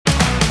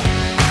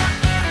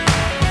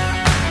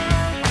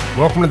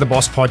Welcome to the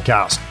Boss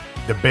Podcast,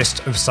 the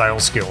best of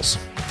sales skills.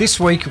 This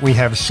week we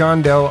have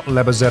Chandel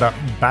Labazetta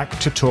back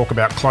to talk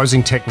about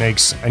closing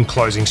techniques and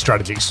closing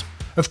strategies.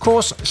 Of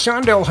course,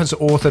 Chandel has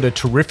authored a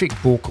terrific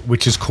book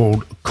which is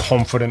called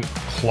Confident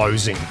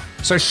Closing.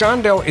 So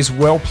Chandel is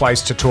well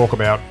placed to talk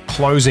about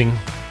closing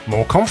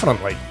more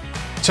confidently.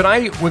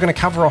 Today we're going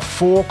to cover off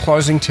 4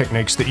 closing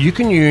techniques that you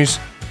can use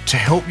to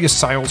help your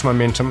sales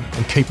momentum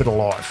and keep it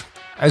alive,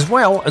 as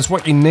well as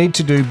what you need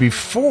to do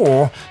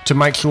before to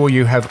make sure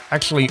you have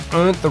actually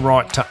earned the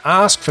right to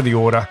ask for the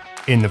order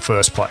in the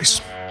first place.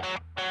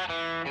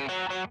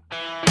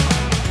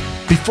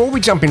 Before we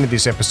jump into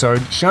this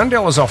episode,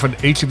 Chandel has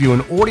offered each of you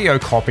an audio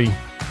copy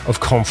of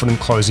Confident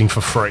Closing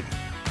for free.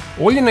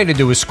 All you need to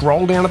do is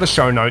scroll down to the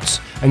show notes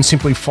and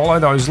simply follow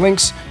those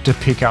links to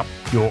pick up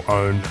your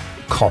own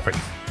copy.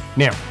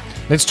 Now,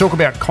 let's talk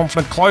about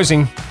Confident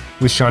Closing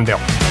with Chandel.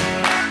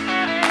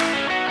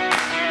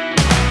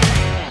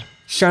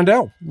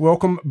 Chandel,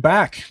 welcome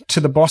back to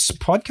the Boss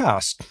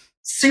Podcast.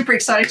 Super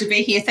excited to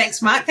be here.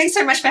 Thanks, Mark. Thanks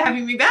so much for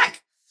having me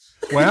back.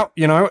 Well,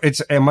 you know,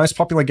 it's our most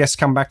popular guest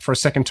come back for a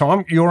second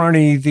time. You're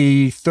only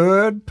the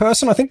third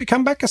person, I think, to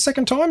come back a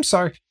second time.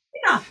 So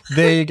yeah.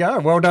 There you go.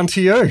 Well done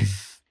to you.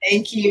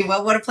 Thank you.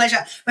 Well, what a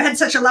pleasure. We had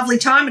such a lovely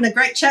time and a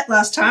great chat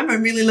last time.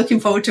 I'm really looking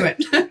forward to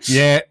it.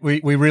 Yeah, we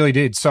really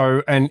did.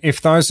 So, and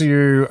if those of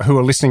you who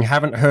are listening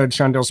haven't heard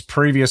Chandel's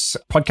previous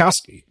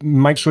podcast,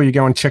 make sure you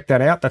go and check that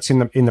out. That's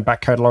in the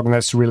back catalogue, and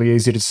that's really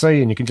easy to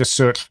see. And you can just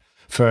search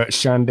for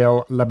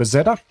Chandel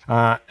Labazetta,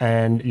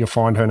 and you'll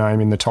find her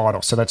name in the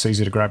title. So that's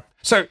easy to grab.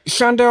 So,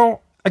 Chandel,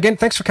 again,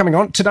 thanks for coming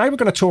on. Today, we're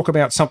going to talk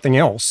about something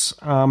else,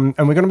 and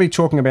we're going to be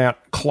talking about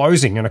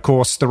closing. And, of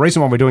course, the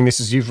reason why we're doing this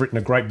is you've written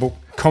a great book,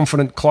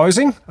 Confident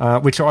Closing,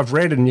 which I've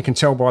read, and you can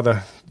tell by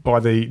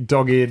the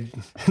dog-eared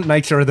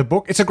nature of the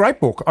book. It's a great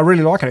book. I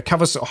really like it. It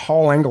covers a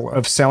whole angle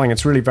of selling.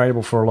 It's really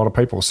valuable for a lot of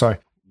people.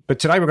 But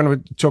today, we're going to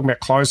be talking about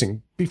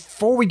closing.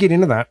 Before we get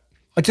into that,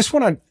 I just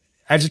want to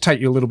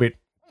agitate you a little bit.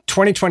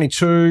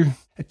 2022,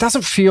 it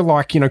doesn't feel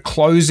like,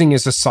 closing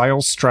is a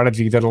sales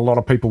strategy that a lot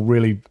of people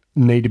really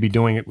need to be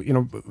doing.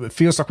 It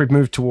feels like we've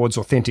moved towards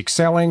authentic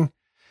selling,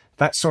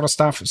 that sort of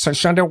stuff. So,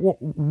 Chandel,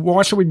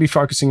 why should we be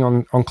focusing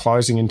on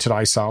closing in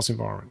today's sales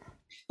environment?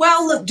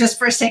 Well, look, just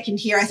for a second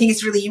here, I think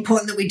it's really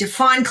important that we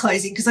define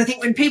closing, because I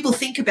think when people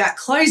think about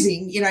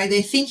closing,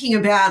 they're thinking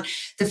about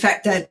the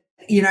fact that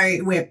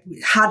we're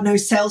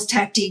hard-nosed sales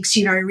tactics,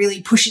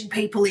 really pushing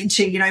people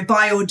into,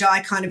 buy or die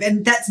kind of,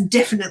 and that's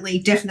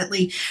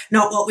definitely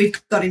not what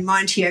we've got in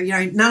mind here.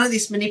 None of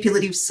this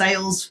manipulative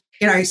sales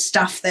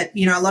stuff that,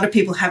 a lot of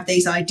people have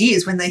these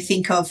ideas when they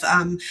think of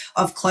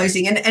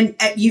closing. And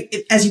as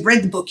you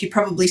read the book, you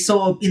probably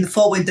saw in the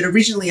foreword that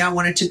originally I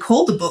wanted to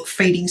call the book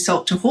Feeding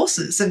Salt to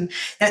Horses. And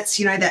that's,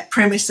 that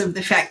premise of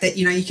the fact that,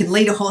 you can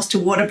lead a horse to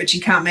water, but you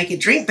can't make it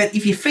drink. But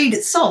if you feed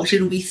it salt,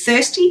 it'll be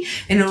thirsty,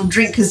 and it'll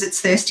drink because it's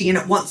thirsty and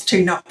it wants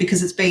to, not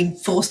because it's been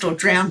forced or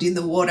drowned in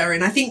the water.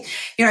 And I think,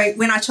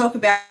 when I talk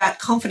about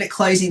confident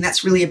closing,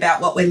 that's really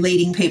about what we're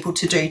leading people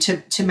to do,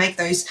 to make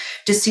those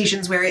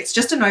decisions where it's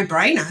just a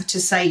no-brainer to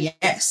say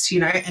yes,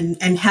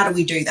 and how do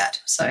we do that?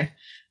 So,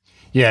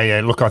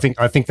 yeah. Look, I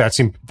think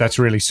that's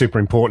really super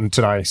important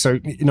today.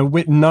 So,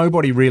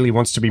 nobody really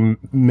wants to be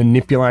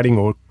manipulating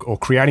or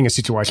creating a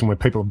situation where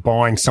people are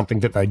buying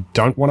something that they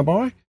don't want to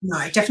buy.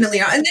 No, definitely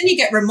not. And then you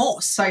get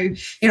remorse. So,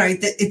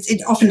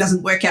 it often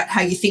doesn't work out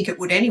how you think it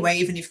would anyway,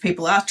 even if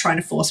people are trying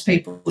to force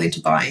people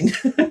into buying.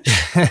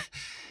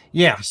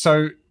 Yeah.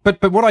 So,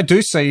 but what I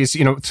do see is,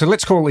 so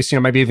let's call this,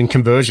 maybe even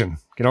conversion.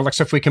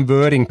 So if we're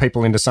converting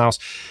people into sales,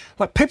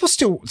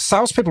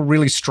 salespeople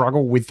really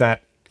struggle with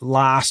that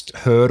last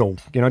hurdle,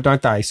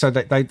 don't they? So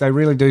they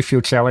really do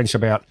feel challenged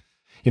about,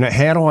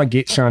 how do I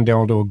get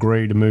Chandel to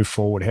agree to move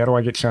forward? How do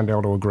I get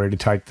Chandel to agree to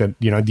take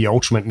the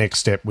ultimate next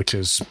step, which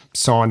is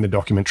sign the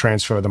document,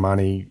 transfer the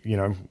money,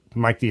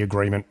 make the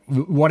agreement,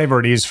 whatever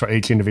it is for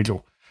each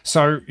individual.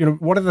 So,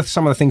 what are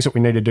some of the things that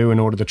we need to do in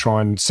order to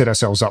try and set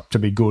ourselves up to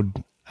be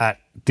good at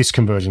this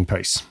conversion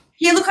piece?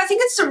 Yeah, look, I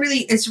think it's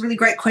a really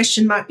great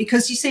question, Mark,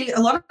 because you see a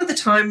lot of the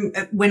time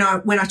when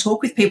I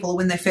talk with people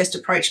when they first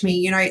approach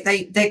me,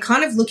 they're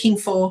kind of looking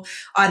for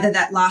either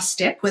that last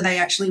step where they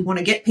actually want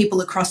to get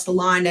people across the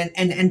line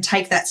and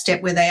take that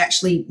step where they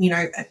actually,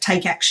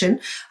 take action.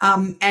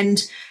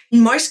 And in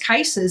most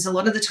cases, a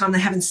lot of the time they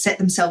haven't set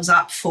themselves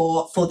up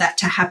for that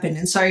to happen.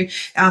 And so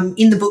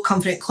in the book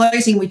Confident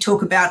Closing, we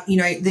talk about,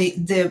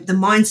 the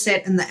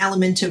mindset and the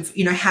element of,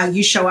 how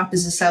you show up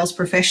as a sales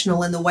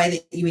professional and the way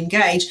that you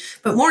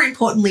engage. But more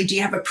importantly, do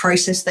you have a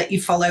process that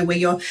you follow where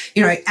you're,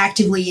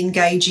 actively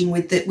engaging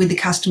with the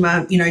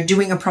customer,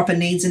 doing a proper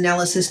needs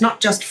analysis,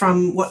 not just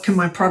from what can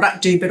my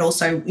product do, but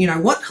also,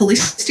 what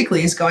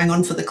holistically is going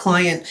on for the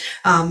client?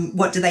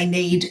 What do they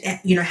need?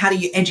 How do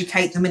you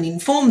educate them and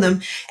inform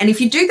them? And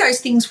if you do those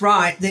things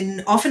right,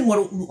 then often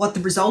what the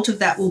result of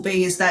that will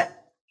be is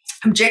that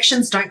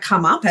objections don't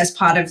come up as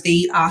part of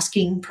the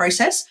asking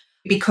process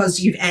because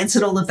you've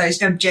answered all of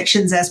those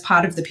objections as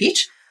part of the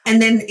pitch.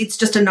 And then it's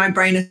just a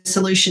no-brainer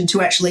solution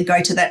to actually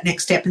go to that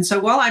next step. And so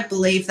while I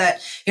believe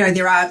that,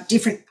 there are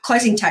different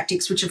closing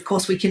tactics, which of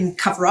course we can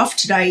cover off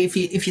today if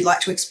you'd like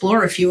to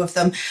explore a few of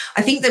them,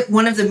 I think that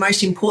one of the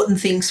most important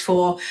things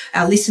for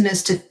our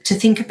listeners to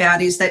think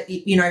about is that,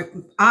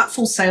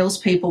 artful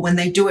salespeople, when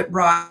they do it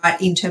right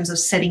in terms of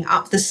setting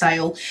up the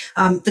sale,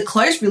 the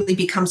close really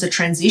becomes a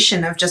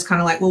transition of just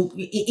kind of like, well,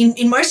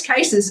 in most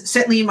cases,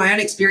 certainly in my own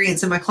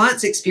experience and my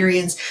clients'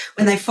 experience,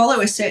 when they follow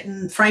a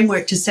certain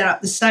framework to set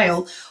up the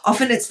sale,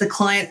 often it's the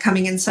client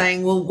coming and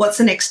saying, well, what's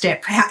the next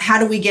step? How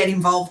do we get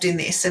involved in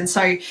this? And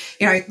so,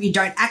 you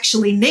don't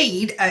actually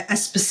need a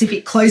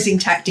specific closing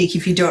tactic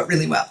if you do it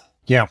really well.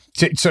 Yeah.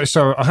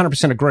 So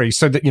 100% agree.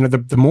 So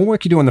that, the more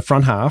work you do in the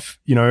front half,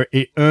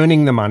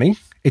 earning the money,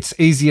 it's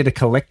easier to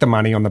collect the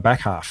money on the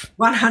back half.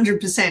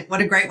 100%. What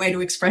a great way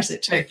to express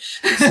it too.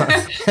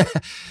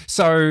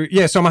 So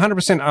I'm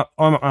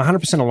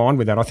 100% aligned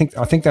with that. I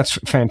think that's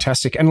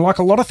fantastic. And like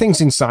a lot of things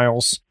in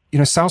sales,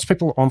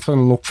 salespeople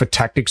often look for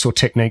tactics or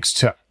techniques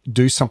to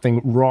do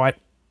something right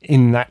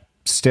in that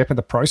step of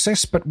the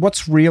process. But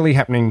what's really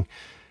happening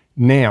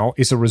now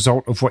is a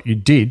result of what you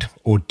did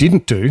or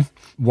didn't do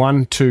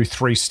 1, 2,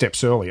 3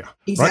 steps earlier.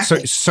 Exactly.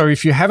 Right? So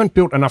if you haven't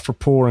built enough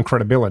rapport and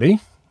credibility,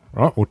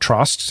 right, or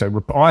trust,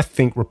 so I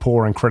think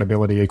rapport and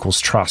credibility equals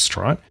trust,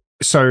 right?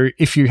 So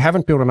if you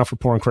haven't built enough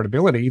rapport and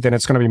credibility, then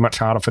it's going to be much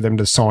harder for them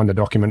to sign the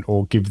document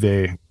or give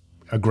their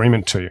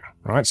agreement to you,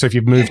 right? So if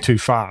you've moved too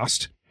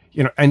fast,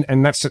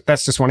 and that's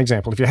just one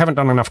example. If you haven't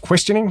done enough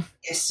questioning,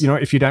 yes.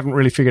 If you haven't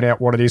really figured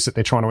out what it is that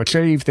they're trying to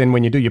achieve, then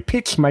when you do your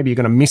pitch, maybe you're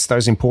going to miss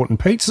those important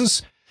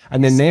pieces.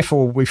 And then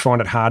therefore we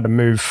find it hard to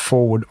move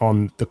forward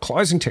on the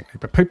closing technique.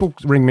 But people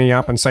ring me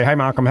up and say, hey,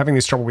 Mark, I'm having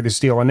this trouble with this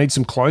deal. I need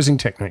some closing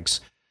techniques.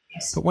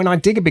 Yes. But when I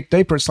dig a bit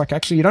deeper, it's like,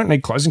 actually, you don't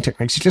need closing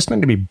techniques. You just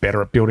need to be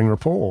better at building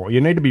rapport.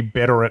 You need to be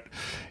better at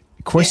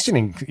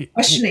questioning. Yeah.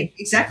 Questioning,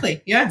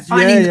 exactly. Yeah,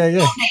 finding the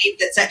need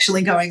that's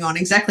actually going on.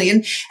 Exactly.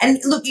 And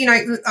look,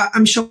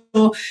 I'm sure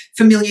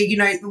familiar.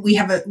 We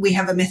have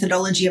a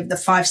methodology of the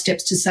 5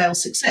 steps to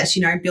sales success.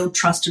 Build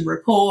trust and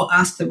rapport,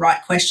 ask the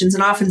right questions,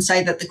 and I often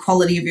say that the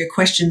quality of your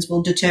questions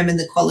will determine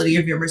the quality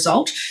of your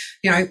result.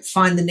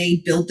 Find the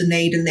need, build the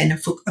need, and then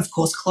of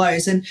course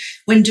close. And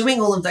when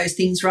doing all of those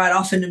things right,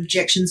 often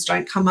objections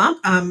don't come up.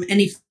 And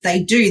if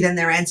they do, then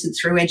they're answered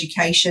through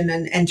education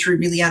and through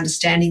really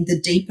understanding the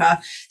deeper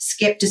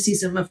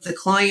skepticism of the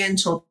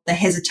client or the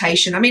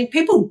hesitation. I mean,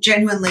 people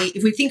genuinely,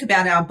 if we think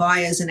about our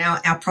buyers and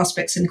our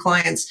prospects and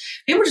clients,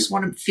 people just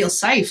want to feel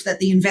safe that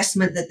the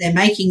investment that they're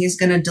making is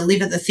going to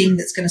deliver the thing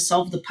that's going to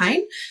solve the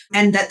pain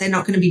and that they're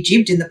not going to be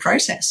jibbed in the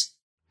process.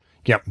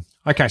 Yep.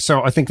 Okay,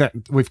 so I think that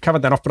we've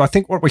covered that off, but I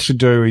think what we should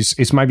do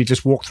is maybe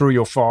just walk through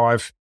your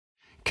 5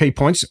 key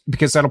points,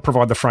 because that'll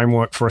provide the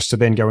framework for us to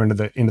then go into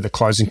the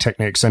closing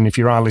techniques. And if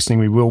you are listening,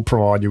 we will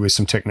provide you with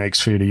some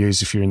techniques for you to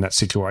use if you're in that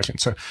situation.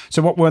 So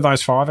what were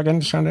those 5 again,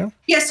 Chantel?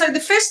 Yeah, so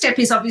the first step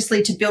is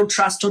obviously to build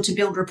trust or to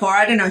build rapport.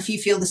 I don't know if you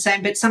feel the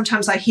same, but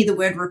sometimes I hear the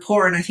word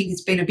rapport and I think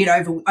it's been a bit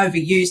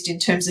overused in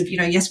terms of,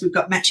 yes, we've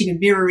got matching and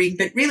mirroring,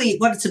 but really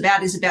what it's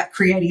about is about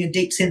creating a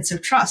deep sense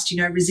of trust.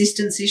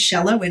 Resistance is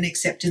shallow and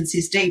acceptance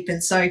is deep.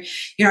 And so,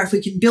 if we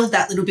can build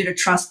that little bit of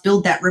trust,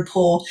 build that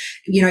rapport,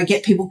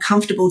 get people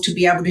comfortable to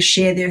be able to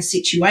share their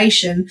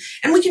situation.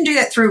 And we can do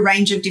that through a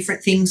range of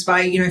different things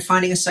by,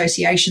 finding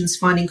associations,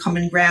 finding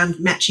common ground,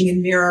 matching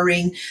and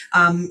mirroring,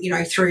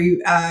 through,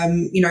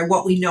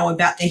 what we know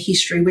about their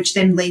history, which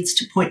then leads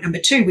to point number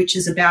 2, which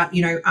is about,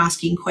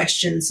 asking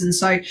questions. And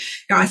so,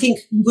 I think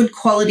good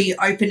quality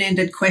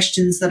open-ended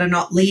questions that are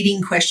not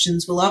leading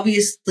questions will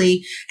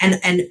obviously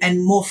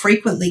and more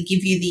frequently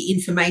give you the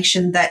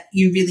information that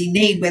you really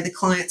need where the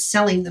client's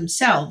selling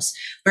themselves.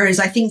 Whereas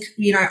I think,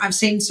 I've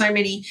seen so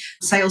many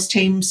sales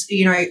teams,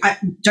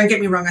 don't get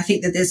me wrong, I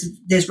think that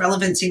there's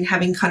relevance in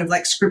having kind of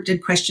like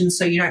scripted questions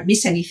so you don't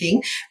miss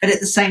anything. But at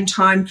the same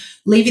time,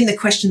 leaving the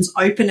questions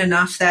open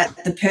enough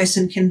that the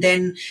person can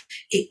then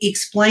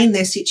explain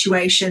their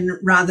situation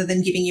rather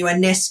than giving you a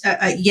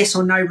yes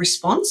or no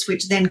response,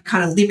 which then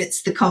kind of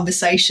limits the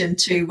conversation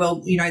to,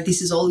 well,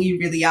 this is all you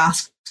really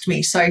asked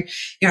me. So,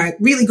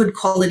 really good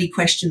quality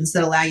questions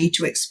that allow you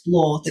to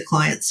explore the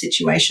client's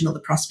situation or the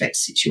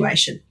prospect's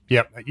situation.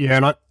 Yep. Yeah.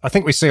 And I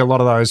think we see a lot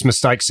of those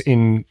mistakes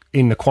in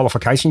the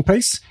qualification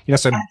piece. So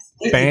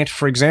Absolutely. BANT,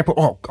 for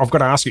example, I've got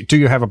to ask you, do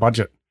you have a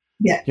budget?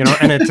 Yeah.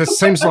 And it just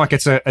seems like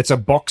it's a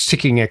box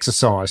ticking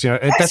exercise.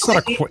 That's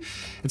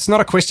it's not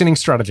a questioning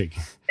strategy.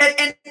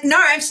 And no,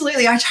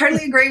 absolutely. I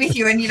totally agree with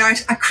you. And,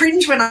 I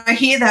cringe when I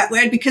hear that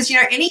word because,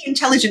 any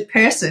intelligent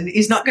person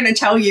is not going to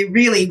tell you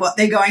really what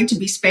they're going to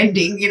be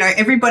spending.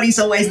 Everybody's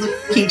always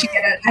looking to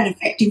get an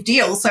effective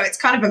deal. So it's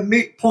kind of a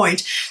moot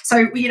point.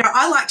 So,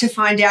 I like to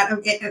find out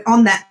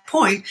on that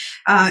point,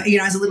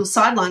 as a little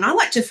sideline, I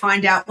like to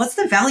find out what's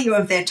the value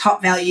of their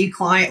top value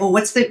client or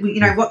what's the,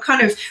 what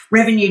kind of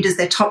revenue does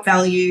their top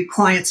value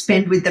client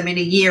spend with them in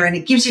a year? And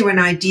it gives you an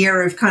idea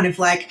of kind of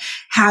like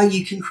how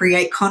you can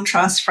create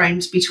contrast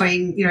frames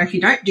between, if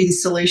you don't do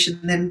this solution,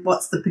 then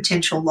what's the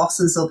potential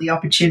losses or the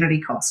opportunity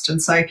cost?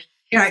 And so,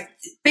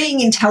 being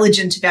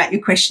intelligent about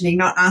your questioning,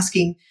 not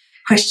asking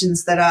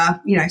questions that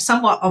are,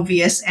 somewhat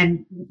obvious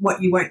and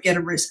what you won't get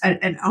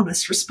an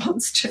honest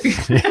response to.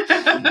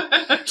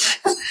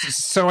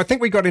 So I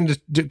think we got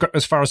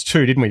as far as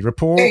 2, didn't we?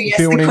 Rapport, yes,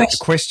 building,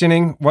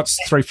 questioning. What's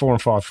 3, 4,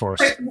 and 5 for us?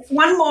 So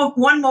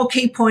one more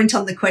key point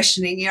on the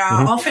questioning.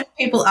 Often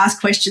people ask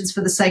questions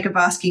for the sake of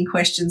asking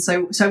questions.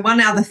 So one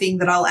other thing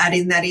that I'll add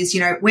in that is,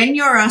 when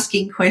you're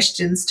asking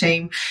questions,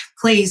 team,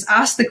 please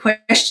ask the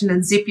question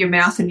and zip your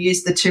mouth and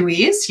use the 2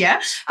 ears.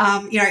 Yeah.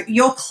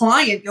 Your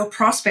client, your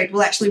prospect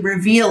will actually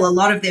reveal a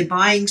lot of their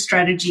buying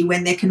strategy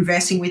when they're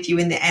conversing with you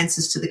in the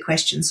answers to the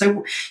question.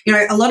 So,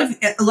 a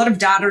lot of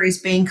data is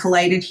being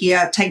collated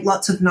here. Take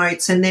lots of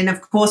notes. And then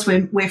of course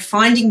we're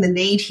finding the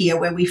need here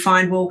where we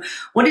find, well,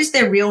 what is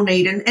their real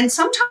need? And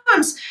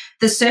sometimes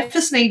the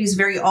surface need is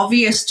very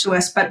obvious to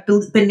us, but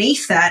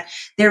beneath that,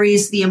 there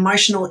is the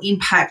emotional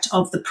impact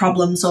of the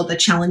problems or the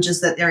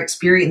challenges that they're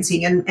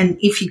experiencing. And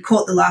if you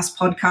caught the last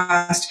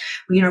podcast,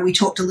 we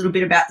talked a little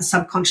bit about the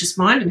subconscious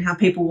mind and how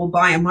people will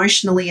buy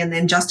emotionally and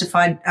then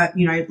justified,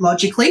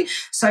 logically.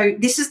 So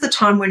this is the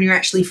time when you're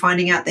actually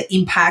finding out the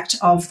impact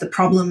of the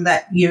problem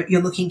that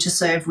you're looking to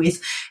serve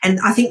with. And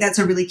I think that's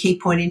a really key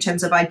point in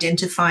terms of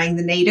identifying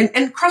the need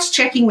and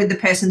cross-checking with the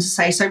person to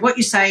say, so what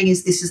you're saying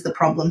is this is the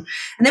problem.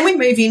 And then we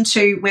move into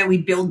where we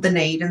build the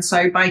need. And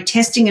so by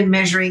testing and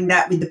measuring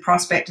that with the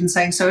prospect and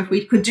saying, so if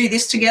we could do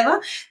this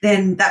together,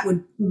 then that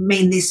would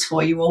mean this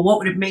for you, or what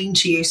would it mean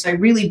to you? So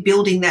really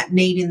building that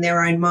need in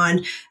their own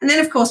mind. And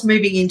then of course,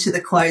 moving into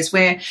the close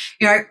where,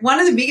 one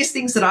of the biggest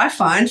things that I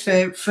find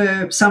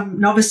for some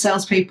novice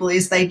salespeople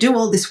is they do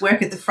all this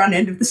work at the front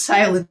end of the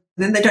sale and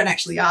then they don't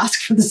actually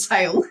ask for the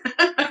sale.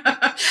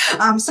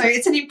 So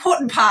it's an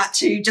important part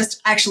to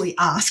just actually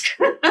ask.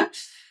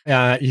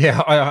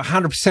 Yeah, I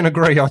 100%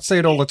 agree. I see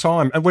it all the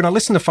time. And when I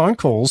listen to phone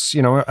calls,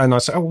 and I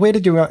say, oh, where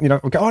did you, I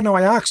go, oh, no,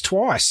 I asked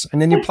twice.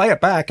 And then you play it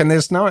back and there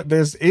is no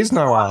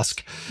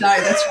ask. No,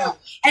 that's right.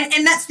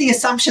 And that's the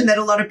assumption that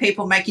a lot of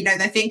people make,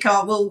 they think,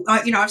 oh, well,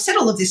 I've said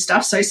all of this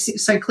stuff.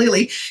 So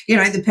clearly,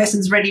 the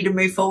person's ready to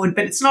move forward,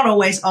 but it's not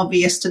always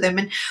obvious to them.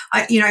 And,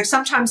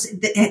 sometimes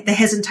the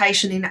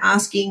hesitation in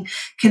asking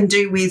can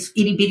do with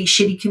itty bitty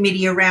shitty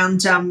committee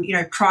around,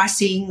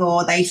 pricing,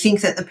 or they think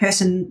that the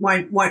person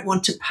won't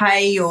want to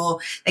pay, or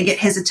they get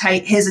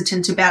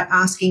hesitant about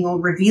asking or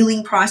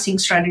revealing pricing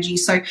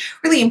strategies. So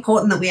really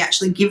important that we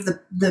actually give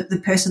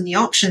the person the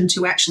option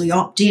to actually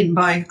opt in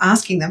by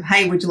asking them,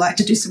 hey, would you like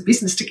to do some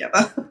business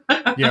together?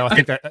 Yeah, I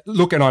think that.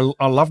 Look, and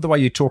I love the way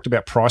you talked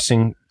about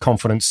pricing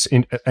confidence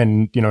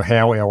and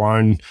how our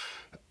own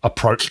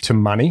approach to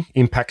money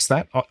impacts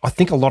that. I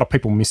think a lot of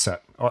people miss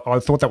that. I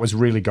thought that was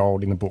really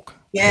gold in the book.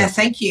 Yeah,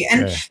 thank you.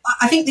 And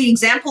I think the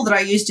example that I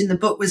used in the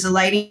book was a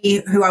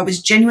lady who I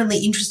was genuinely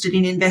interested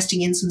in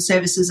investing in some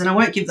services. And I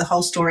won't give the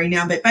whole story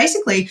now, but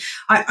basically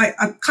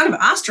I kind of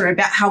asked her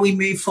about how we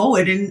move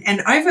forward.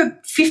 And over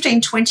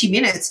 15, 20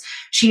 minutes,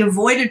 she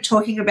avoided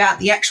talking about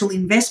the actual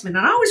investment.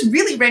 And I was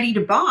really ready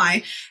to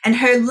buy. And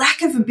her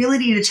lack of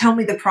ability to tell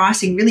me the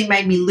pricing really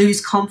made me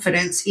lose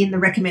confidence in the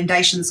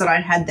recommendations that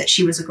I'd had that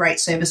she was a great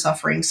service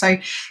offering. So,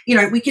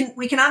 we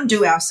can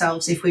undo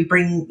ourselves if we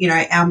bring,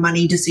 our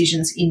money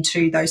decisions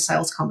into those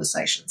sales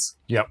conversations.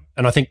 Yep.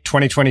 And I think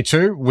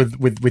 2022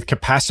 with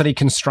capacity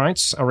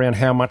constraints around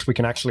how much we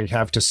can actually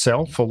have to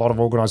sell for a lot of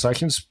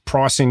organizations,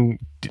 price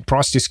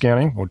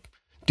discounting or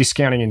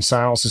discounting in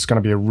sales is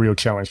going to be a real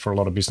challenge for a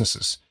lot of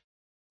businesses.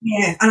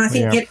 Yeah. And I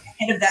think getting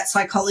ahead of that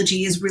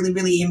psychology is really,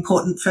 really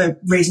important for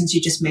reasons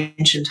you just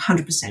mentioned,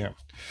 100%. Yeah.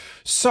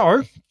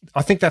 So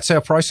I think that's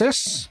our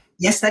process.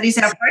 Yes, that is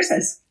our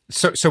process.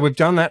 So we've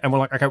done that and we're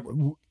like, okay,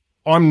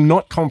 I'm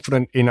not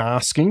confident in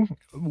asking.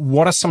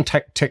 What are some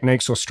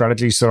techniques or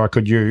strategies that I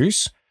could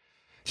use,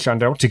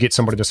 Shondell, to get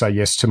somebody to say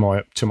yes to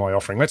my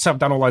offering? Let's say I've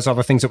done all those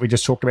other things that we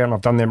just talked about and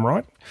I've done them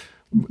right.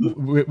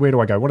 Where do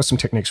I go? What are some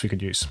techniques we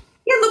could use?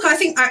 Yeah, look, I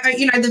think,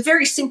 the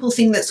very simple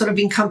thing that sort of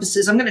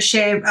encompasses, I'm going to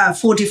share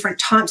 4 different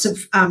types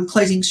of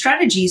closing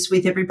strategies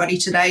with everybody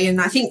today.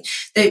 And I think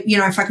that,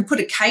 if I could put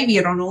a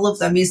caveat on all of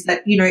them is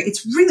that,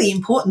 it's really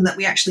important that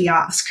we actually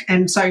ask.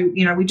 And so,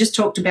 we just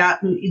talked about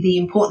the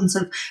importance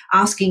of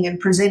asking and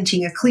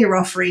presenting a clear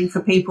offering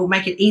for people,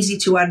 make it easy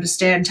to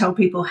understand, tell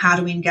people how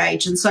to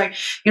engage. And so,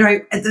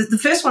 the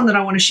first one that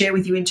I want to share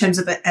with you in terms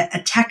of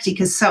a tactic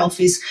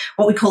itself is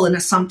what we call an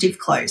assumptive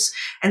close.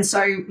 And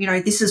so,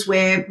 this is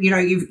where,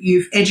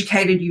 you've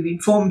educated, you've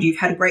informed, you've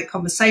had a great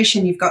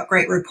conversation, you've got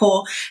great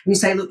rapport, and you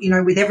say, look,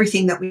 with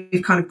everything that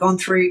we've kind of gone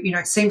through,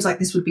 it seems like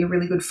this would be a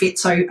really good fit.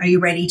 So are you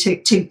ready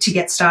to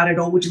get started,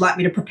 or would you like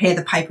me to prepare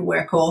the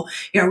paperwork? Or,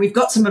 we've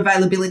got some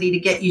availability to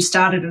get you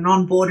started and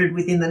onboarded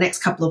within the next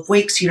couple of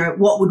weeks,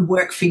 what would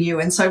work for you?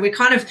 And so we're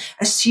kind of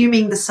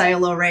assuming the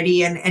sale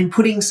already and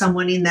putting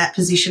someone in that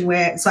position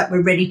where it's like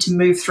we're ready to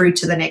move through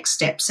to the next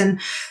steps. And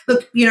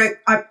look,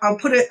 I'll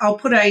put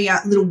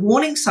a little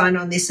warning sign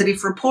on this that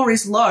if rapport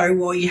is low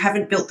or you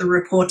haven't built the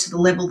rapport to the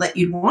level that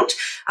you'd want.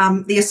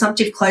 The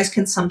assumptive close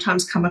can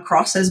sometimes come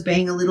across as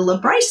being a little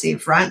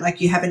abrasive, right? Like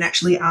you haven't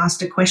actually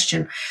asked a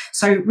question.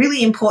 So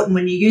really important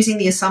when you're using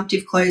the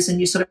assumptive close and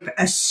you're sort of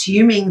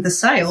assuming the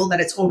sale that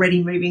it's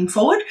already moving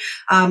forward.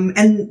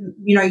 And,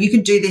 you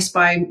could do this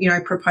by,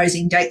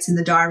 proposing dates in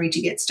the diary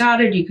to get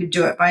started. You could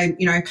do it by,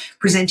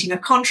 presenting a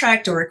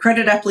contract or a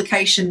credit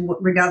application,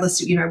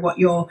 regardless, what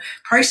your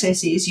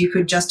process is. You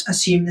could just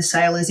assume the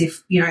sale as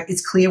if,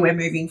 it's clear we're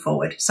moving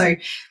forward. So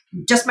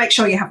just make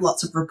sure you have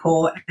lots of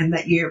rapport and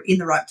that you're in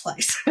the right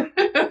place.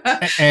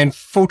 And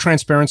full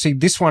transparency,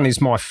 this one is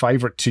my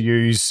favorite to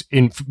use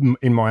in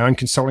my own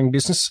consulting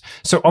business.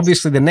 So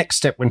obviously the next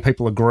step when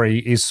people agree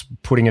is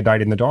putting a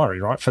date in the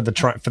diary, right, for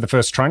the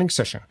first training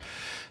session.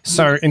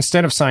 So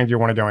instead of saying, do you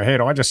want to go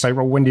ahead? I just say,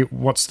 well,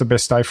 what's the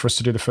best day for us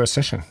to do the first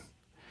session?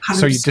 100%.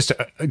 So you just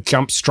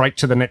jump straight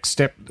to the next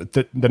step,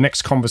 the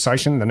next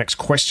conversation, the next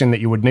question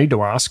that you would need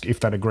to ask if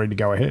they'd agreed to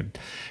go ahead.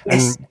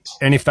 Yes.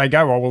 And if they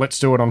go, oh, well, let's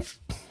do it on,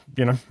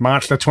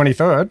 March the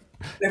 23rd.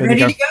 We're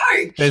ready to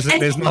go.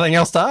 There's nothing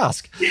else to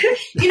ask.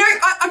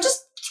 I'll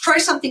just throw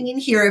something in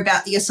here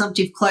about the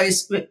assumptive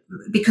close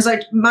because,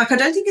 Mark, I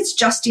don't think it's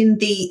just in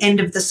the end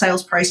of the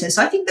sales process.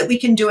 I think that we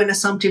can do an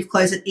assumptive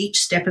close at each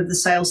step of the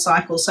sales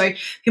cycle. So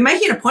if you're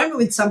making an appointment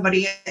with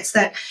somebody, it's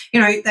that,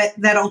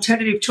 that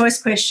alternative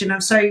choice question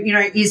of,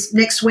 is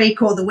next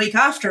week or the week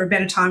after a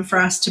better time for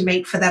us to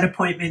meet for that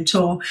appointment?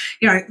 Or,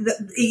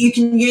 you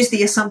can use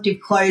the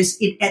assumptive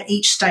close at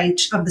each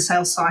stage of the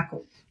sales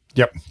cycle.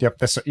 Yep.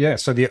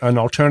 So an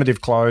alternative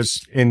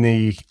close in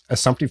the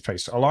assumptive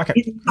piece. I like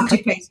it.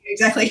 Assumptive piece,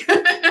 exactly.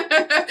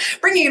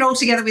 Bringing it all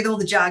together with all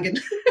the jargon.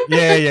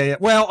 Yeah.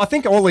 Well, I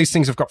think all these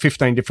things have got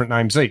 15 different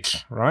names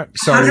each, right?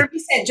 So 100%.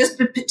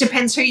 Just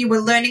depends who you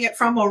were learning it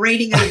from or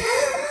reading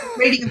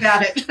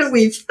about it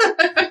with.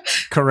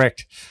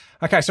 Correct.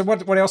 Okay, so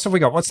what else have we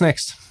got? What's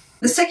next?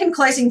 The second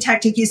closing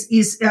tactic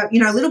is a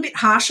little bit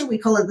harsher. We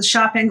call it the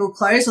sharp angle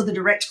close or the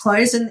direct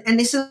close. And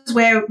this is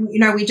where,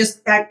 we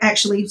just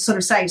actually sort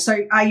of say,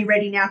 so are you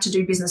ready now to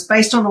do business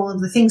based on all of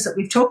the things that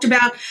we've talked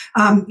about?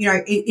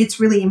 It's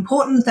really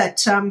important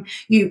that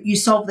you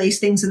solve these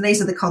things and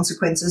these are the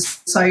consequences.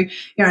 So,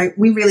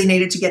 we really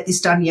needed to get this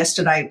done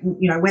yesterday.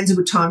 When's a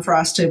good time for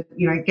us to,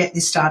 get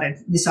this started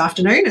this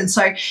afternoon? And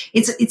so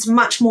it's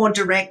much more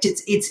direct.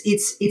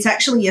 It's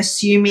actually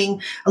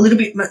assuming a little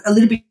bit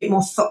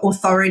more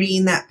authority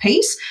in that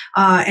piece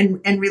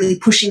and really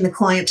pushing the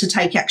client to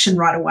take action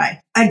right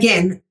away.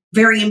 Again,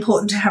 very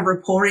important to have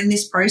rapport in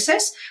this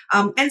process.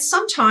 And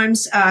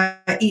sometimes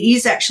it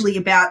is actually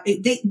about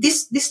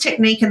this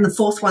technique, and the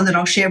fourth one that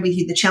I'll share with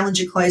you, the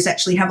challenger close,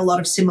 actually have a lot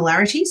of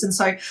similarities. And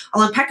so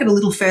I'll unpack it a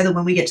little further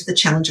when we get to the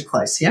challenger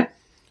close, yeah?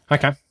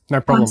 Okay,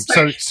 no problem.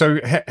 So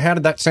how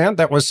did that sound?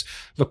 That was,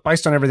 look,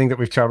 based on everything that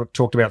we've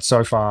talked about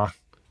so far,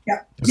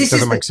 yeah, this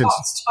is the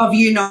cost of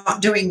you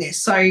not doing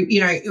this. So,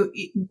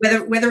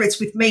 whether it's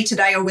with me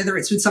today or whether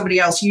it's with somebody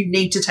else, you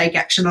need to take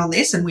action on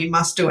this and we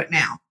must do it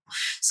now.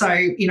 So,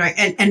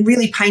 and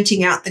really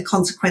painting out the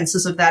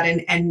consequences of that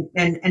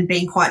and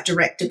being quite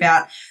direct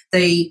about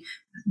the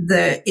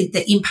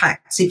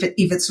impacts if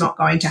it's not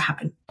going to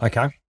happen.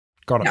 Okay,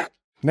 got it. Yeah.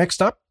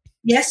 Next up.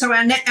 Yeah, so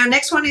our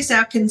next one is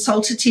our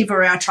consultative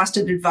or our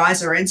trusted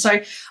advisor. And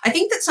so I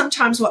think that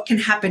sometimes what can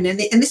happen, and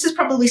this is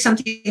probably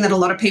something that a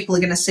lot of people are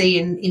going to see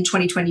in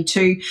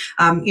 2022,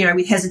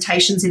 with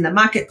hesitations in the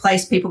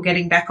marketplace, people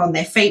getting back on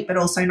their feet, but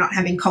also not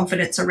having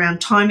confidence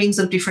around timings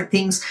of different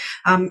things.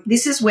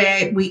 This is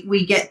where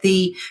we get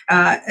the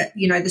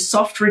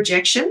soft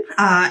rejection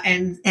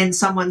and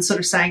someone sort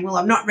of saying, well,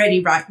 I'm not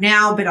ready right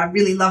now, but I'm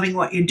really loving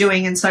what you're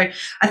doing. And so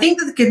I think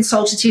that the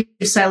consultative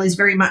sale is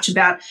very much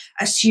about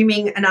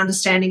assuming an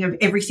understanding of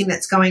everything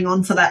that's going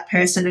on for that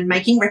person and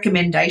making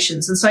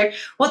recommendations. And so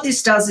what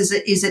this does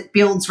is it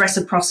builds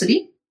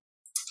reciprocity.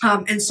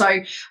 And so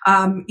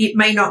it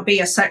may not be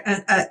a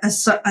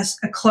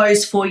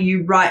close for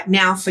you right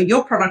now for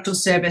your product or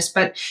service,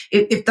 but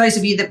if those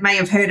of you that may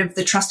have heard of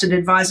The Trusted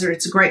Advisor,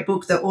 it's a great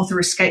book. The author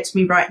escapes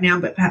me right now,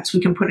 but perhaps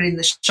we can put it in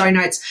the show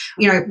notes.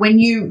 When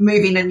you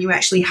move in and you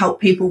actually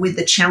help people with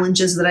the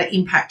challenges that are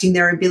impacting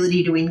their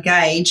ability to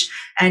engage,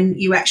 and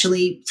you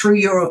actually, through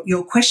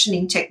your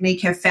questioning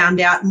technique, have found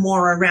out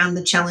more around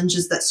the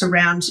challenges that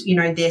surround,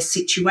 their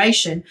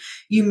situation,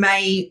 you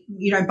may,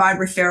 by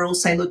referral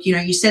say, look,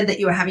 you said that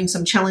you were having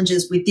some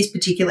challenges with this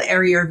particular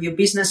area of your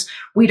business.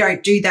 We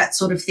don't do that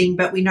sort of thing,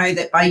 but we know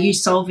that by you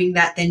solving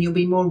that, then you'll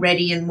be more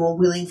ready and more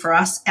willing for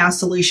our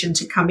solution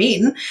to come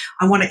in.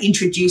 I want to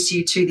introduce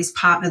you to this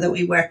partner that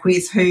we work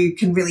with who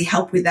can really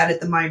help with that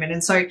at the moment.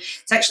 And so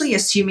it's actually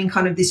assuming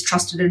kind of this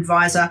trusted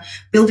advisor,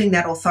 building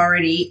that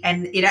authority,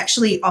 and it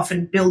actually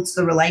often builds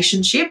the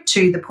relationship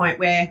to the point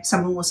where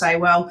someone will say,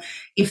 well,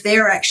 if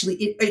they're actually,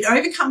 it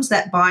overcomes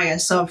that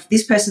bias of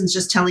this person's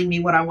just telling me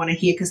what I want to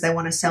hear because they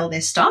want to sell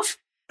their stuff.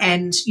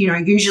 And,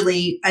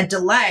 usually a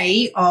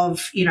delay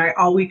of,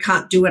 oh, we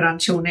can't do it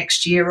until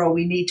next year, or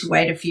we need to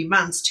wait a few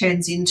months,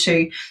 turns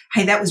into,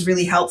 hey, that was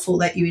really helpful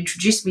that you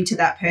introduced me to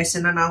that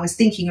person, and I was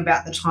thinking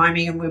about the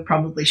timing and we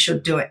probably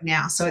should do it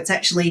now. So it's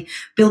actually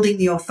building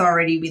the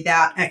authority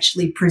without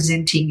actually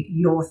presenting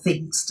your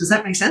things. Does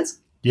that make sense?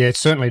 Yeah, it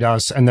certainly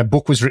does. And the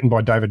book was written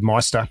by David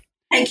Meister.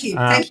 Thank you.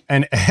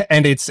 And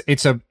it's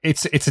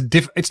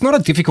not a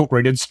difficult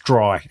read. It's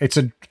dry. It's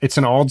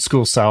an old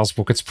school sales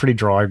book. It's pretty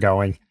dry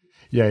going.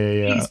 Yeah.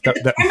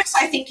 The premise,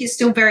 I think, is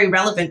still very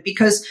relevant,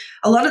 because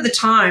a lot of the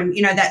time,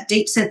 that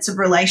deep sense of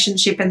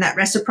relationship and that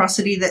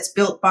reciprocity that's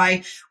built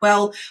by,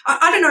 well,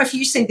 I don't know if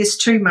you see this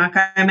too, Mark.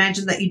 I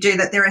imagine that you do,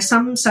 that there are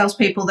some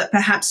salespeople that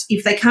perhaps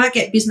if they can't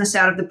get business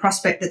out of the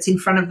prospect that's in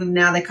front of them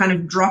now, they kind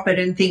of drop it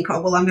and think, oh,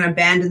 well, I'm going to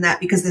abandon that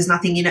because there's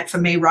nothing in it for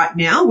me right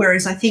now.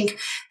 Whereas I think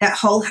that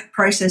whole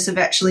process of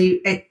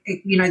actually,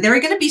 there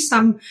are going to be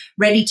some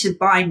ready to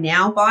buy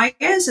now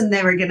buyers, and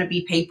there are going to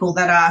be people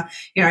that are,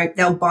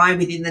 they'll buy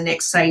within the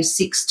next, say,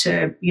 6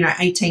 to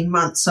 18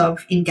 months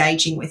of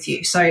engaging with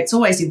you. So it's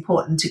always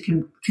important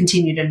to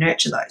continue to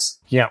nurture those.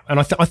 Yeah, and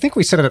I think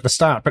we said it at the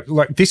start, but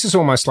like this is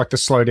almost like the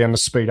slow down, the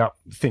speed up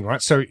thing,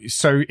 right? So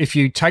if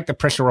you take the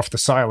pressure off the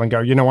sale and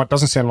go, you know what,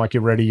 doesn't sound like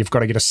you're ready. You've got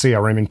to get a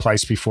CRM in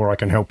place before I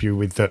can help you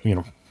with the,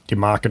 your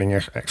marketing,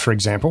 for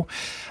example.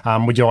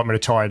 Would you like me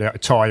to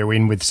tie you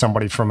in with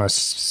somebody from a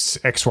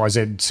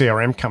XYZ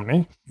CRM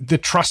company? The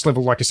trust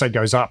level, like I say,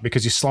 goes up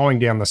because you're slowing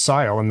down the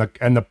sale, and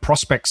the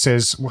prospect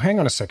says, well, hang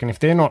on a second, if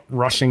they're not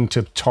rushing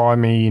to tie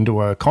me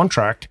into a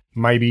contract,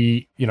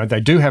 maybe, they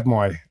do have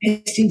my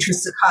best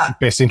interest at heart.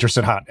 Best interest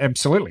at heart.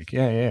 Absolutely.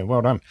 Yeah.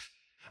 Well done.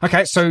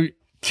 Okay. So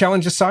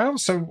Challenger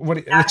sales. So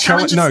what?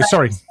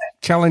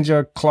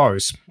 Challenger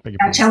close.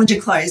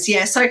 Challenger close,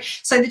 yeah. So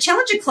the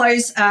Challenger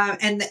close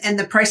and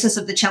the process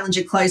of the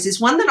Challenger close is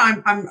one that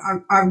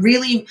I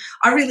really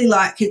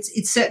like.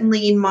 It's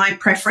certainly in my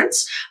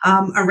preference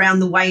around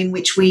the way in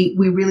which we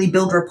really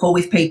build rapport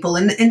with people,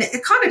 and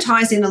it kind of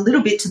ties in a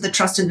little bit to the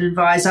trusted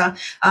advisor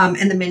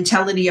and the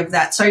mentality of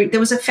that. So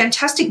there was a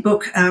fantastic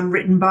book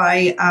written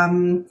by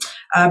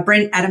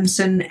Brent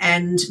Adamson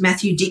and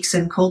Matthew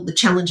Dixon called The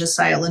Challenger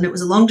Sale, and it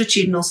was a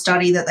longitudinal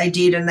study that they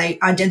did, and they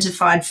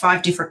identified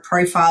 5 different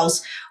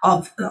profiles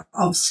of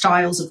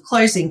styles of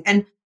closing.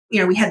 And,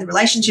 we had the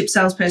relationship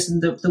salesperson,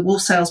 the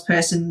wolf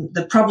salesperson,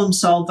 the problem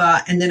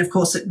solver, and then, of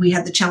course, we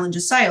had the Challenger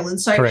sale.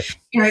 And so, correct.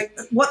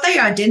 What they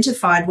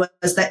identified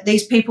was that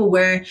these people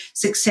were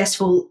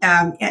successful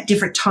at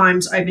different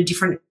times over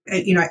different,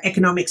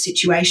 economic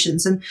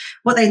situations. And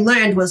what they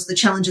learned was the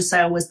Challenger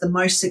sale was the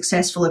most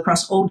successful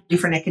across all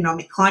different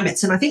economic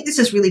climates. And I think this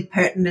is really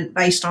pertinent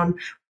based on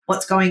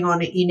what's going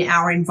on in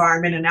our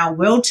environment and our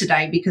world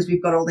today, because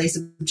we've got all these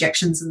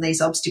objections and these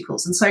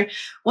obstacles. And so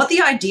what the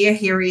idea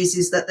here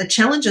is that the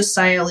Challenger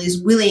sale is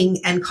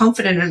willing and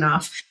confident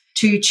enough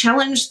to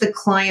challenge the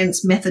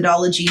client's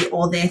methodology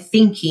or their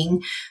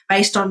thinking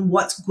based on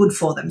what's good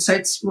for them. So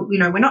it's,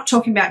 we're not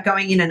talking about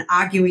going in and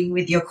arguing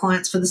with your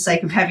clients for the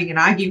sake of having an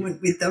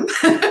argument with them.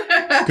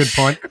 Good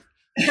point.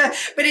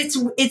 But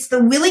it's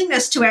the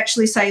willingness to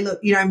actually say,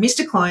 look,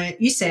 Mr.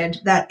 Client, you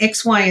said that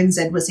X, Y, and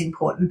Z was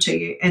important to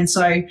you. And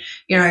so,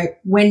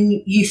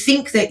 when you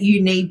think that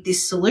you need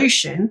this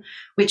solution,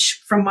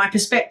 which from my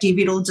perspective,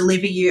 it'll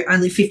deliver you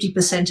only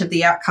 50% of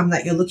the outcome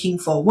that you're looking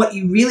for. What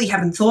you really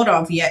haven't thought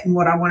of yet, and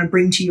what I want to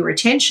bring to your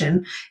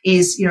attention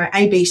is,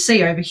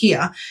 ABC over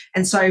here.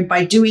 And so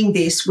by doing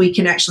this, we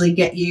can actually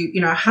get you,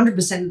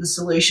 100% of the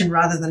solution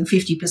rather than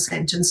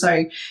 50%. And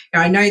so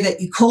I know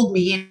that you called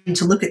me in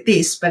to look at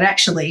this, but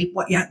actually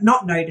what you're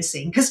not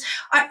noticing, because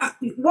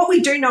what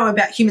we do know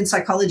about human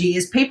psychology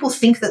is people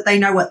think that they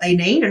know what they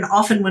need. And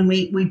often when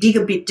we dig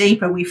a bit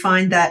deeper, we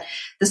find that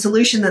the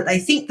solution that they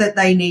think that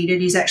they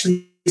needed is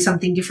actually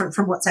something different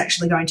from what's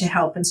actually going to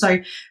help. And so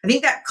I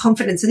think that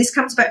confidence, and this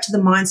comes back to the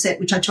mindset,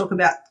 which I talk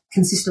about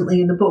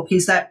consistently in the book,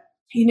 is that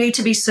you need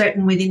to be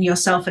certain within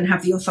yourself and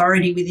have the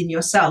authority within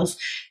yourself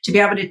to be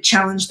able to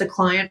challenge the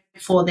client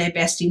for their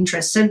best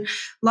interests. And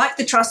like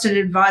the trusted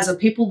advisor,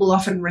 people will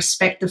often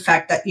respect the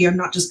fact that you're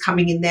not just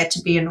coming in there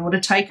to be an order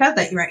taker,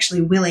 that you're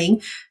actually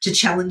willing to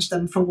challenge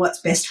them for what's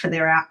best for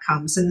their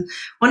outcomes. And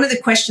one of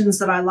the questions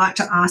that I like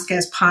to ask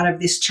as part of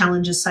this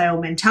Challenger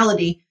sale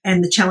mentality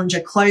and the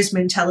Challenger close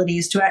mentality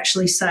is to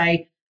actually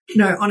say,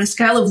 on a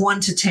scale of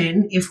 1 to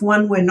 10, if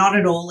 1 were not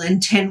at all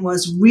and 10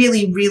 was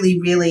really, really,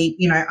 really,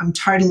 I'm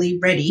totally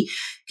ready,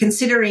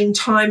 considering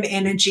time,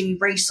 energy,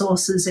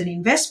 resources and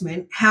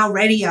investment, how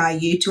ready are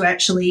you to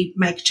actually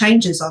make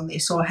changes on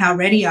this, or how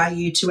ready are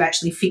you to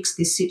actually fix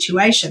this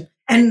situation?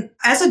 And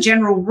as a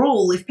general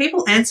rule, if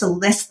people answer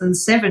less than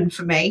 7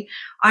 for me,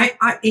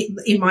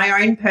 in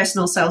my own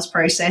personal sales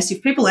process,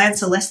 if people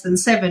answer less than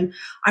 7,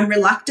 I'm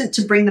reluctant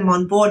to bring them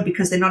on board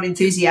because they're not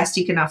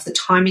enthusiastic enough. The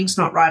timing's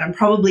not right. I'm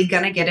probably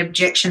going to get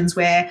objections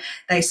where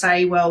they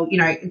say, well,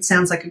 it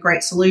sounds like a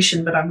great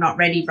solution, but I'm not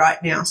ready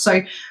right now.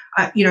 So,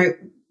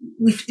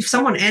 if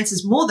someone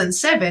answers more than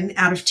 7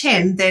 out of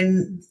 10,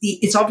 then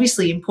it's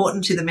obviously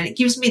important to them. And it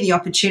gives me the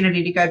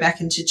opportunity to go back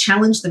and to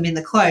challenge them in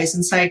the close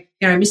and say,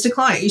 Mr.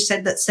 Client, you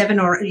said that 7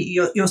 or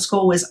your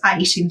score was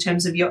 8 in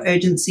terms of your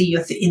urgency,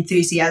 your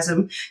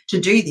enthusiasm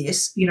to do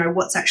this.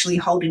 What's actually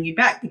holding you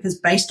back? Because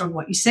based on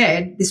what you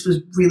said, this was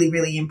really,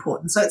 really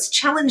important. So it's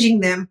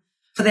challenging them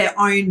for their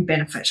own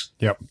benefit.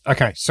 Yep.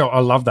 Okay. So I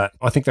love that.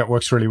 I think that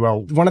works really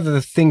well. One of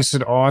the things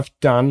that I've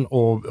done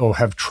or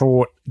have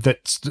taught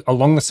that's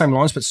along the same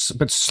lines,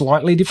 but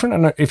slightly different,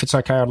 and if it's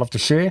okay, I'd love to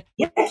share.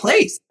 Yeah,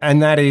 please.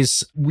 And that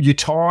is, you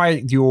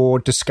tie your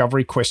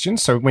discovery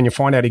questions. So when you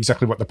find out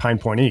exactly what the pain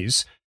point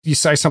is, you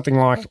say something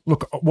like,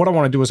 look, what I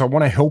want to do is I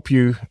want to help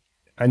you,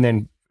 and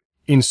then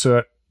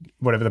insert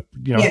whatever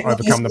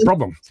overcome the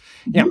problem.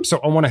 Yeah. So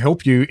I want to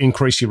help you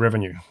increase your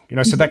revenue.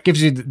 So that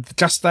gives you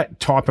just that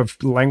type of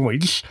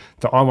language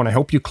that I want to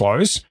help you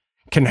close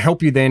can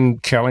help you then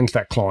challenge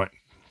that client.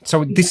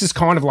 So this is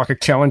kind of like a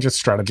challenger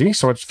strategy.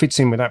 So it fits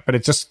in with that, but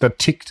it's just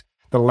the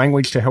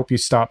language to help you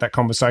start that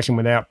conversation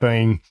without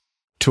being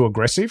too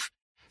aggressive.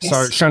 Yes.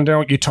 So,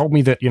 Shondell, you told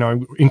me that,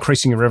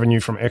 increasing your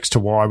revenue from X to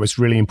Y was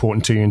really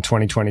important to you in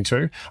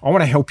 2022. I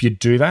want to help you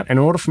do that. In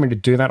order for me to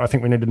do that, I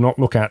think we need to not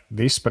look at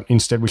this, but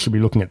instead we should be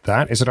looking at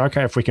that. Is it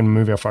okay if we can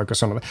move our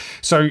focus on that?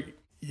 So,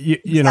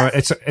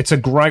 it's a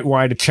great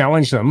way to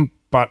challenge them,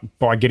 but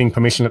by getting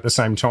permission at the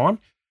same time.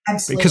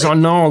 Absolutely. Because I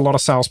know a lot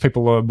of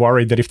salespeople are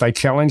worried that if they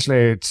challenge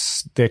their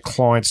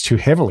clients too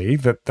heavily,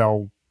 that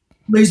they'll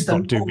lose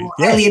them.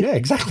 Yeah,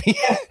 exactly.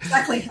 Yeah,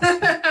 exactly.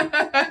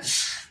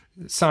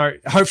 So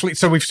hopefully,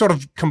 we've sort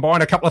of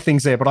combined a couple of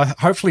things there, but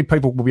hopefully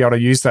people will be able to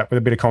use that with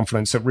a bit of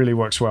confidence. It really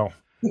works well.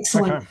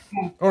 Excellent. Okay.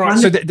 Yeah. All right.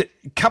 So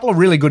a couple of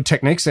really good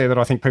techniques there that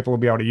I think people will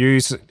be able to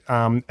use.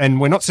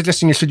 And we're not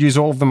suggesting you should use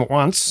all of them at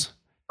once.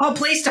 Oh,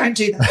 please don't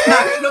do that.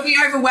 No, it'll be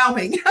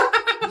overwhelming.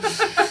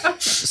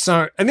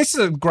 So, and this is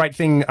a great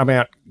thing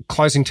about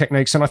closing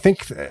techniques, and I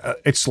think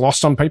it's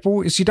lost on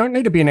people, is you don't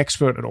need to be an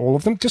expert at all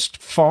of them. Just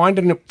find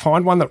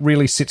one that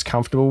really sits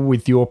comfortable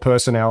with your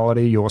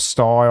personality, your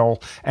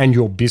style, and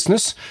your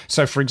business.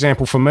 So, for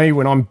example, for me,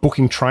 when I'm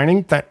booking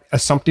training, that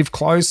assumptive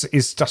close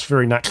is just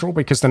very natural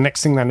because the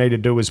next thing they need to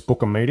do is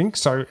book a meeting.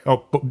 So,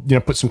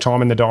 put some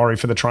time in the diary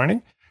for the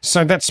training.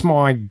 So that's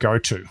my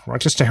go-to, right?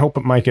 Just to help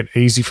make it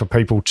easy for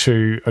people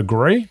to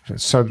agree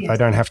so that they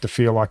don't have to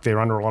feel like they're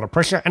under a lot of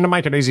pressure, and to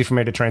make it easy for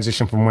me to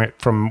transition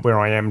from where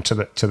I am to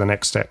the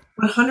next step.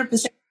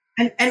 100%.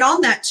 And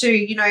on that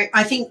too,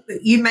 I think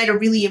you made a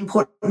really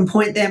important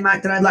point there,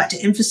 Mark, that I'd like to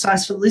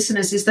emphasize for the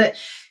listeners is that,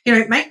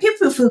 make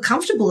people feel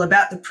comfortable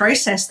about the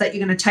process that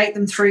you're going to take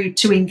them through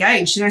to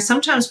engage.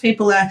 Sometimes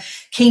people are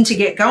keen to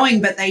get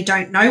going, but they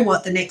don't know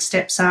what the next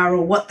steps are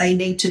or what they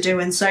need to do.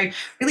 And so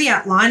really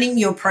outlining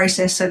your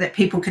process so that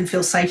people can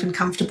feel safe and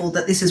comfortable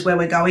that this is where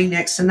we're going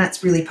next. And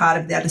that's really part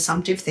of that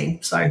assumptive thing.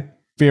 So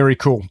very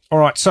cool. All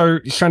right. So,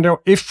 Shondell,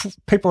 if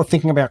people are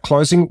thinking about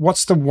closing,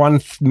 what's the one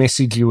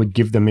message you would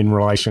give them in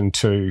relation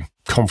to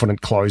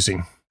confident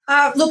closing?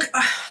 Look,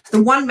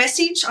 the one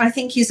message I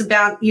think is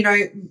about,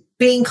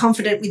 being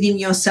confident within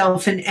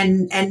yourself and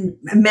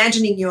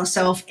imagining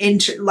yourself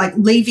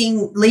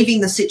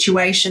leaving the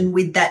situation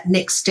with that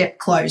next step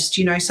closed,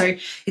 So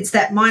it's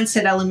that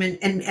mindset element.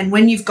 And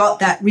when you've got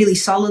that really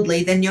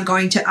solidly, then you're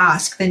going to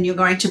ask, then you're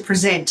going to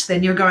present,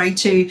 then you're going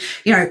to,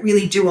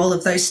 really do all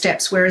of those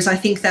steps. Whereas I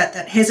think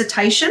that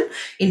hesitation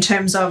in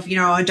terms of,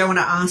 I don't want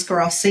to ask, or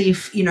I'll see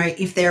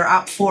if they're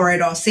up for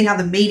it, or see how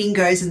the meeting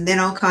goes. And then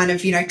I'll kind of,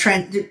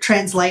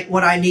 translate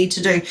what I need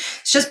to do.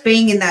 It's just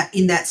being in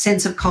that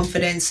sense of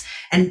confidence.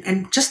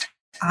 And just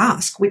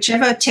ask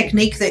whichever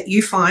technique that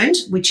you find,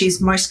 which is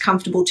most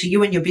comfortable to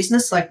you and your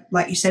business, like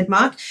you said,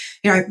 Mark,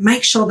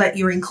 make sure that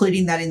you're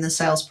including that in the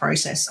sales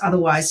process.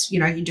 Otherwise,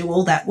 you do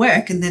all that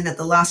work and then at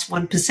the last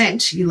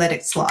 1%, you let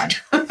it slide.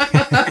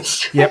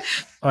 Yep,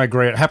 I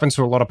agree. It happens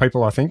to a lot of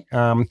people, I think.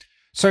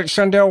 So,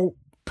 Shondell,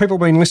 people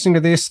have been listening to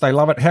this. They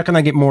love it. How can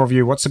they get more of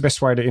you? What's the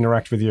best way to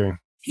interact with you?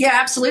 Yeah,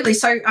 absolutely.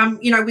 So,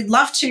 we'd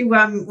love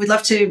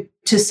to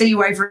see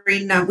you over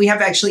in, we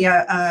have actually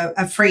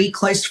a free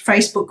closed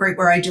Facebook group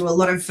where I do a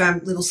lot of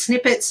little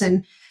snippets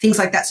and things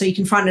like that. So you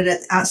can find it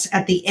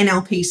at the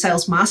NLP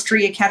Sales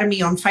Mastery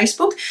Academy on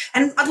Facebook.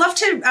 And I'd love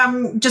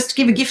to just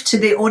give a gift to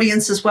the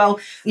audience as well.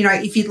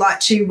 If you'd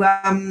like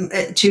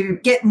to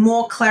get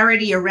more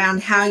clarity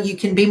around how you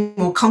can be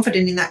more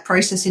confident in that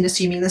process in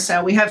assuming the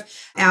sale, we have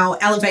our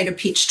elevator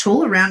pitch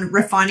tool around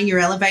refining your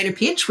elevator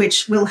pitch,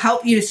 which will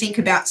help you to think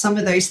about some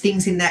of those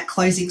things in that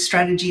closing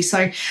strategy.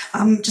 So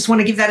just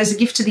want to give that as a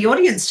gift to the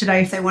audience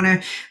today if they want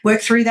to work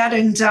through that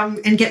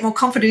and get more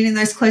confident in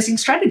those closing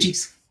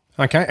strategies.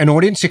 Okay, and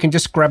audience, you can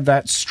just grab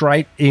that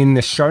straight in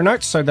the show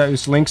notes. So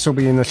those links will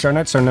be in the show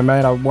notes. So no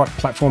matter what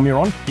platform you're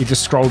on, you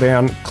just scroll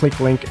down, click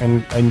link,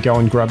 and go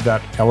and grab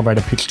that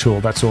elevator pitch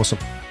tool. That's awesome.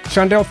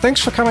 Shondell,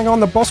 thanks for coming on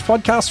the Boss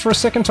Podcast for a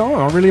second time.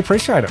 I really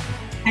appreciate it.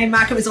 Hey,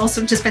 Mark, it was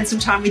awesome to spend some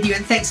time with you,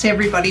 and thanks to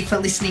everybody for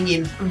listening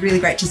in. It was really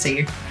great to see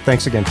you.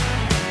 Thanks again.